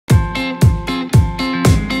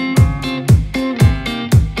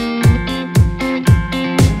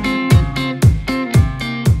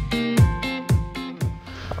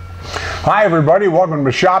Hi everybody, welcome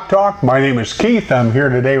to Shop Talk. My name is Keith. I'm here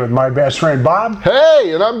today with my best friend Bob.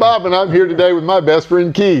 Hey, and I'm Bob, and I'm here today with my best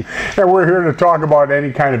friend Keith. And we're here to talk about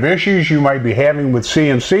any kind of issues you might be having with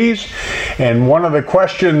CNCs. And one of the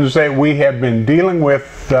questions that we have been dealing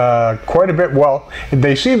with quite a bit, well,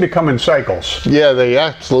 they seem to come in cycles. Yeah, they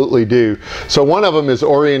absolutely do. So one of them is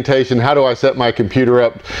orientation. How do I set my computer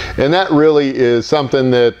up? And that really is something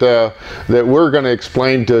that that we're going to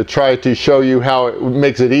explain to try to show you how it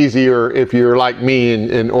makes it easier if you're like me,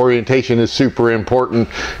 and orientation is super important,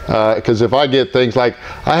 because if I get things like,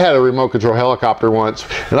 I had a remote control helicopter once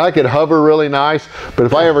and I could hover really nice, but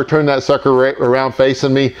if I ever turned that sucker around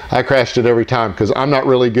facing me, I crashed it every time because I'm not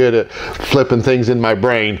really good at flipping things in my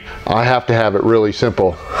brain. I have to have it really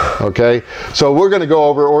simple. Okay, so we're going to go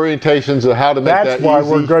over orientations of how to make that easy. That's why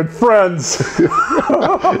we're good friends.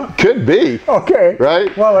 Could be. Okay.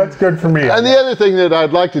 Right? Well, that's good for me. And the other thing that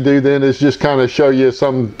I'd like to do then is just kind of show you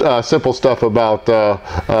some simple stuff about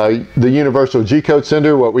the universal G-code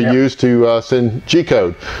sender, what we use to send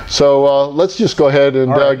G-code. So let's just go ahead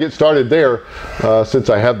and get started there.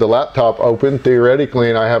 Since I have the laptop open, theoretically,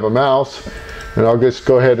 and I have a mouse, and I'll just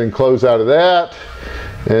go ahead and close out of that.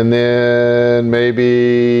 And then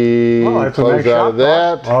maybe close out of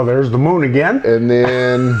that. Oh, there's the moon again. And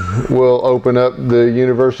then we'll open up the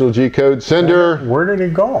universal G-code sender. Where did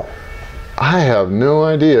it go? I have no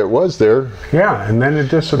idea. It was there. Yeah, and then it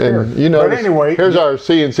disappeared. And you know, but anyway, here's our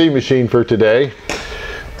CNC machine for today.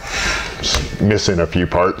 Just missing a few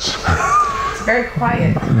parts. Very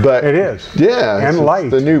quiet. But it is. Yeah, and light.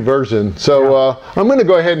 It's the new version. So I'm going to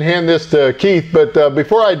go ahead and hand this to Keith, but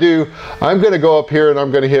before I do, I'm going to go up here and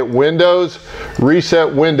I'm going to hit Windows,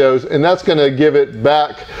 Reset Windows, and that's going to give it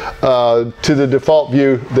back to the default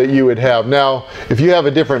view that you would have. Now, if you have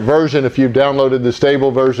a different version, if you've downloaded the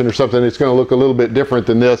stable version or something, it's going to look a little bit different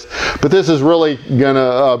than this, but this is really going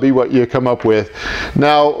to be what you come up with.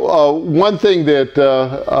 Now, one thing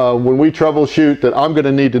that when we troubleshoot that I'm going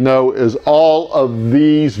to need to know is all of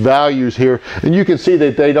these values here, and you can see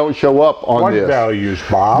that they don't show up on this. What values,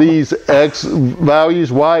 Bob? These X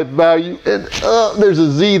values, Y value, and there's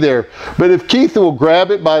a Z there. But if Keith will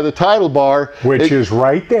grab it by the title bar, which is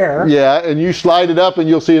right there. Yeah, and you slide it up and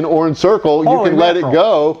you'll see an orange circle. You can let it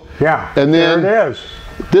go. Yeah, and then there it is.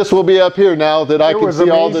 This will be up here now that I can see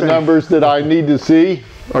all the numbers that I need to see.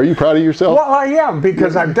 Are you proud of yourself? Well, I am,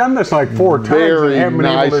 because I've done this like 4 times. Very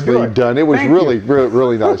nicely done. It was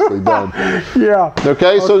really nicely done. Yeah.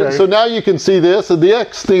 Okay, so now you can see this. And the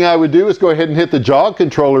next thing I would do is go ahead and hit the jog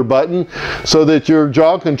controller button so that your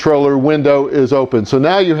jog controller window is open. So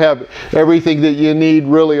now you have everything that you need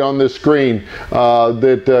really on this screen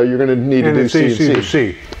that you're going to need to do CNC. It's easy to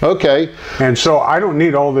see. Okay. And so I don't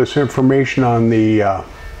need all this information on the...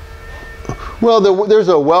 Well, there's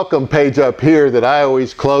a welcome page up here that I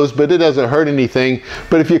always close, but it doesn't hurt anything.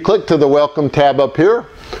 But if you click to the welcome tab up here,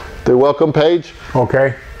 the welcome page,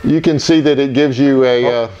 you can see that it gives you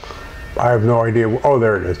a... I have no idea. Oh,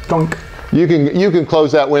 there it is. Dunk. You can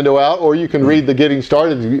close that window out, or you can read the getting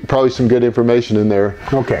started. Probably some good information in there.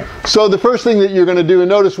 Okay. So the first thing that you're going to do, and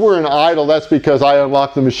notice we're in idle, that's because I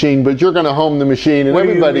unlocked the machine, but you're going to home the machine. And what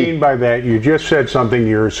do you mean by that? You just said something.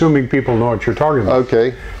 You're assuming people know what you're talking about.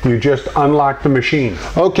 Okay. You just unlocked the machine.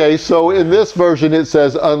 Okay, so in this version it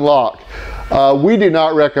says unlock. We do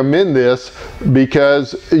not recommend this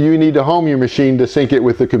because you need to home your machine to sync it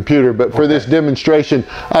with the computer, but for this demonstration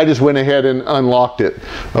I just went ahead and unlocked it.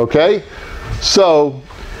 Okay, so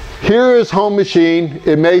here is home machine.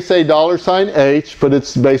 It may say $H, but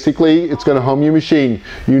it's basically, it's going to home your machine.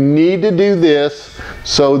 You need to do this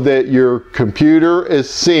so that your computer is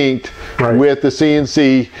synced with the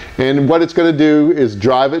CNC, and what it's going to do is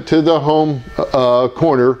drive it to the home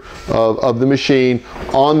corner of the machine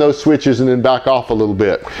on those switches and then back off a little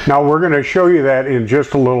bit. Now we're going to show you that in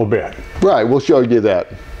just a little bit. Right, we'll show you that.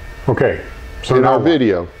 Okay. So in our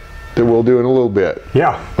video that we'll do in a little bit.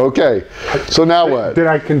 Yeah. Okay. So now what? Did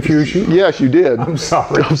I confuse you? Yes, you did. I'm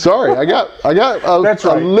sorry. I'm sorry. I got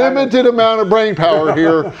a limited amount of brain power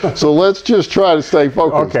here, so let's just try to stay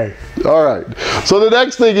focused. Okay. All right. So the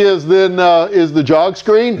next thing is then is the jog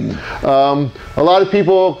screen. A lot of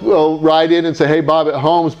people will write in and say, "Hey, Bob, at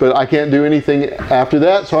homes, but I can't do anything after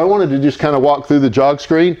that." So I wanted to just kind of walk through the jog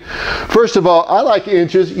screen. First of all, I like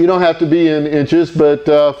inches. You don't have to be in inches, but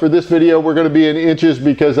for this video, we're going to be in inches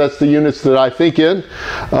because that's the units that I think in.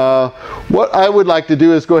 What I would like to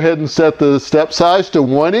do is go ahead and set the step size to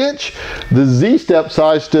 1 inch, the Z step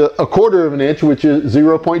size to 1/4 of an inch, which is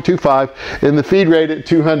 0.25, and the feed rate at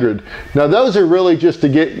 200. Now those are really just to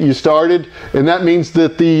get you started, and that means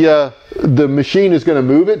that the machine is going to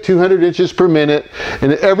move at 200 inches per minute,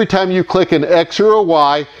 and every time you click an X or a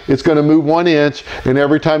Y, it's going to move 1 inch, and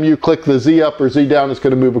every time you click the Z up or Z down, it's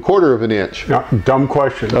going to move 1/4 of an inch. Now, dumb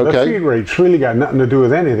question. Okay. The feed rate's really got nothing to do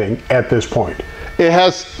with anything at this point. It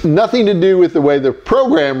has nothing to do with the way the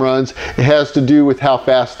program runs. It has to do with how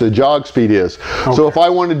fast the jog speed is. Okay. So if I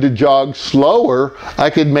wanted to jog slower,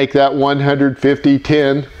 I could make that 150,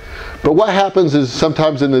 10. But what happens is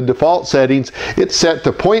sometimes in the default settings, it's set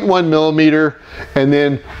to 0.1 millimeter and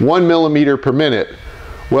then 1 millimeter per minute.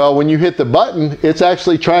 Well, when you hit the button, it's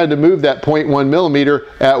actually trying to move that 0.1 millimeter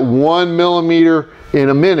at 1 millimeter in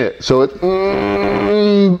a minute. So it's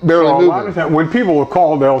barely moving. A lot of when people will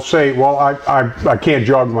call, they'll say, well, I can't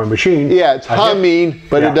jog my machine. Yeah, it's humming,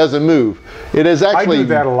 but it doesn't move. It is actually... I do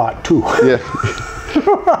that a lot too. Yeah.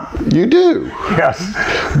 You do. Yes.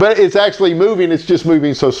 But it's actually moving, it's just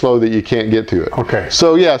moving so slow that you can't get to it. Okay.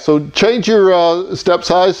 So yeah, so change your step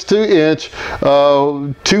size to inch,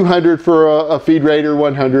 200 for a feed rate or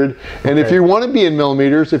 100. And if you want to be in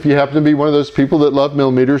millimeters, if you happen to be one of those people that love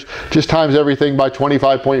millimeters, just times everything by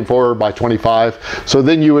 25.4 or by 25. So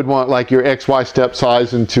then you would want like your XY step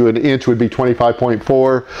size into an inch would be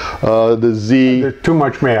 25.4. The Z. There's too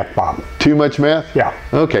much math, Bob. Too much math? Yeah.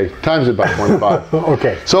 Okay, times it by 25.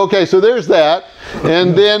 Okay. So there's that.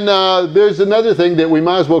 And then there's another thing that we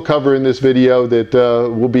might as well cover in this video that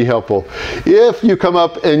will be helpful. If you come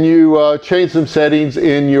up and you change some settings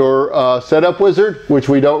in your setup wizard, which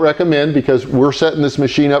we don't recommend because we're setting this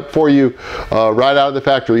machine up for you right out of the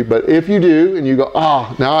factory. But if you do and you go,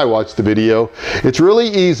 now I watched the video, it's really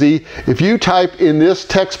easy. If you type in this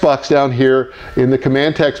text box down here in the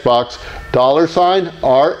command text box,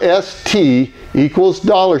 $RST equals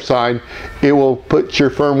 $, it will put your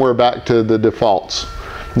firmware back to the defaults.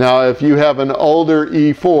 Now if you have an older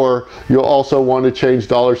E4, you'll also want to change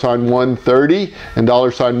 $130 and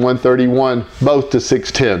 $131 both to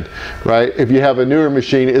 610, right? If you have a newer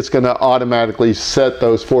machine, it's going to automatically set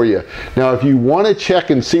those for you. Now if you want to check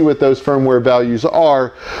and see what those firmware values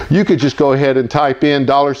are, you could just go ahead and type in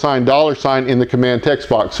 $, in the command text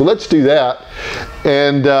box. So let's do that.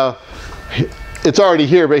 And it's already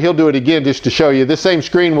here, but he'll do it again just to show you. This same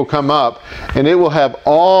screen will come up and it will have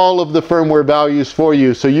all of the firmware values for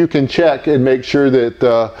you, so you can check and make sure that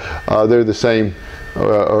they're the same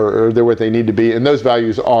or they're what they need to be, and those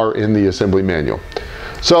values are in the assembly manual.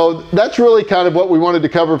 So that's really kind of what we wanted to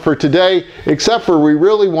cover for today, except for we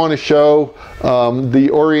really want to show the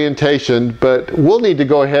orientation, but we'll need to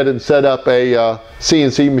go ahead and set up a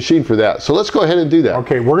CNC machine for that. So let's go ahead and do that.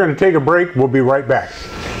 Okay, we're going to take a break. We'll be right back.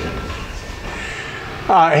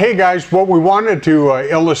 Hey guys, what we wanted to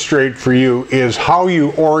illustrate for you is how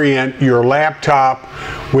you orient your laptop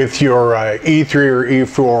with your E3 or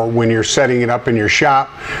E4 when you're setting it up in your shop.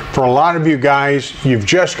 For a lot of you guys, you've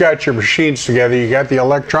just got your machines together, you got the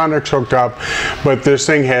electronics hooked up, but this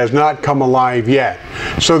thing has not come alive yet.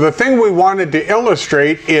 So the thing we wanted to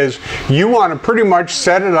illustrate is you want to pretty much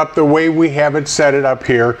set it up the way we have it set it up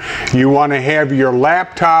here. You want to have your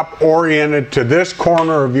laptop oriented to this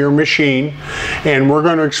corner of your machine, and we're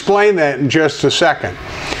going to explain that in just a second.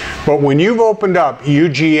 But when you've opened up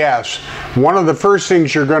UGS, one of the first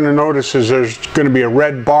things you're going to notice is there's going to be a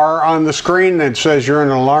red bar on the screen that says you're in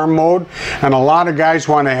alarm mode, and a lot of guys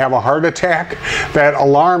want to have a heart attack. That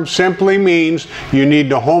alarm simply means you need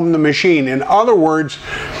to home the machine. In other words,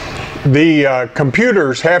 the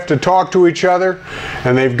computers have to talk to each other,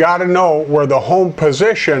 and they've got to know where the home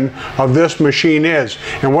position of this machine is.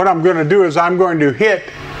 And what I'm going to do is I'm going to hit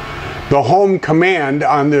the home command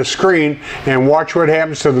on this screen and watch what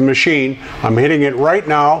happens to the machine. I'm hitting it right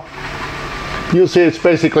now. You'll see it's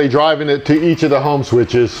basically driving it to each of the home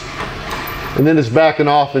switches, and then it's backing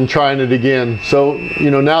off and trying it again. So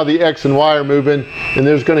now the X and Y are moving, and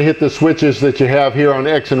there's going to hit the switches that you have here on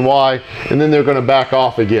X and Y, and then they're going to back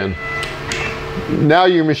off again. Now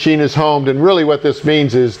your machine is homed, and really what this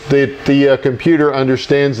means is that the computer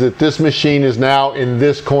understands that this machine is now in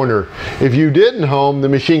this corner. If you didn't home, the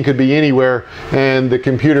machine could be anywhere and the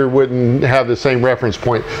computer wouldn't have the same reference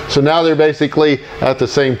point. So now they're basically at the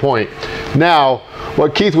same point. Now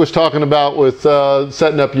what Keith was talking about with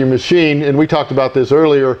setting up your machine, and we talked about this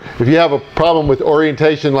earlier, if you have a problem with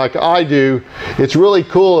orientation like I do, it's really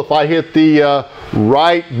cool if I hit the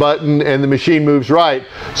right button and the machine moves right.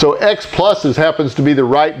 So X pluses happens to be the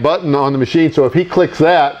right button on the machine, so if he clicks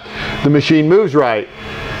that, the machine moves right.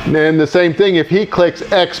 And the same thing, if he clicks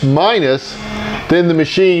X minus, then the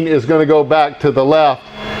machine is going to go back to the left.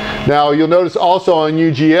 Now you'll notice also on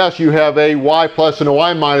UGS you have a Y plus and a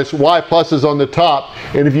Y minus. Y plus is on the top,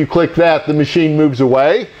 and if you click that, the machine moves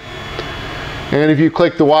away, and if you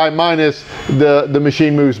click the Y minus, the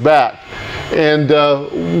machine moves back. And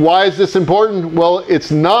why is this important? Well,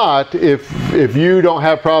 it's not if you don't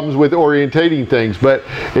have problems with orientating things, but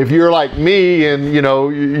if you're like me and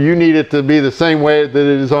you need it to be the same way that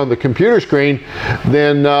it is on the computer screen,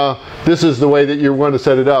 then this is the way that you're going to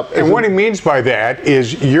set it up. And what he means by that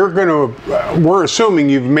is we're assuming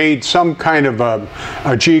you've made some kind of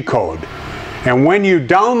a G code. And when you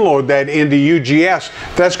download that into UGS,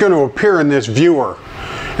 that's going to appear in this viewer.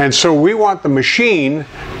 And so we want the machine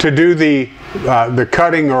to do the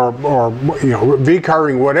cutting or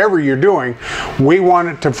V-carving, whatever you're doing. We want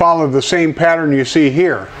it to follow the same pattern you see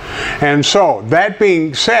here. And so that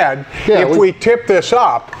being said, if we tip this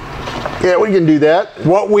up, yeah, we can do that.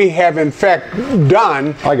 What we have in fact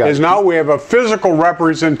done is now we have a physical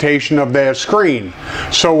representation of that screen.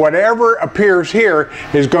 So whatever appears here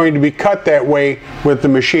is going to be cut that way with the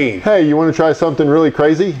machine. Hey, you want to try something really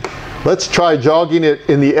crazy? Let's try jogging it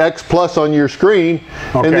in the X plus on your screen,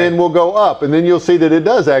 and then we'll go up, and then you'll see that it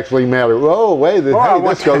does actually matter. Oh, wait, hey,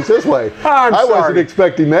 this goes this way. I wasn't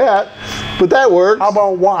expecting that, but that works. How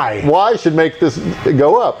about Y? Y should make this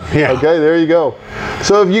go up. Yeah. Okay, there you go.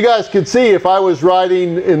 So if you guys could see, if I was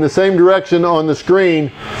writing in the same direction on the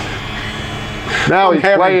screen, now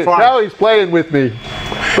he's playing with me.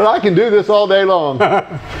 But I can do this all day long.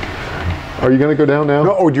 Are you going to go down now?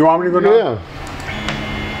 No, oh, do you want me to go down? Yeah.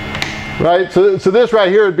 Right, so this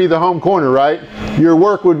right here would be the home corner, right? Your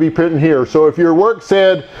work would be printing here. So if your work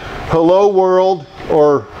said, "Hello world,"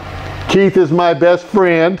 or "Keith is my best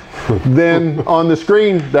friend," then on the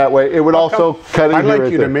screen that way, it would also cut in I'd here.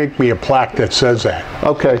 like you to make me a plaque that says that.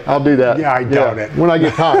 Okay, I'll do that. Yeah, I doubt it. When I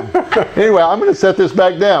get time. Anyway, I'm going to set this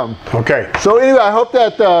back down. Okay. So anyway, I hope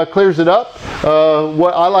that clears it up.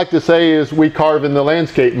 What I like to say is we carve in the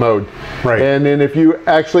landscape mode. Right. And then if you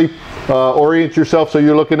actually orient yourself so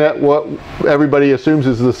you're looking at what everybody assumes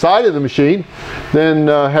is the side of the machine, then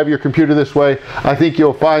have your computer this way. I think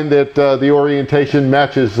you'll find that the orientation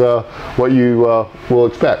matches what you will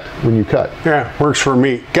expect when you cut. Yeah, works for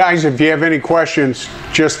me. Guys, if you have any questions,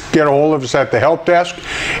 just get a hold of us at the help desk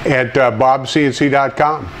at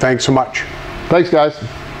BobsCNC.com. Thanks so much. Thanks, guys.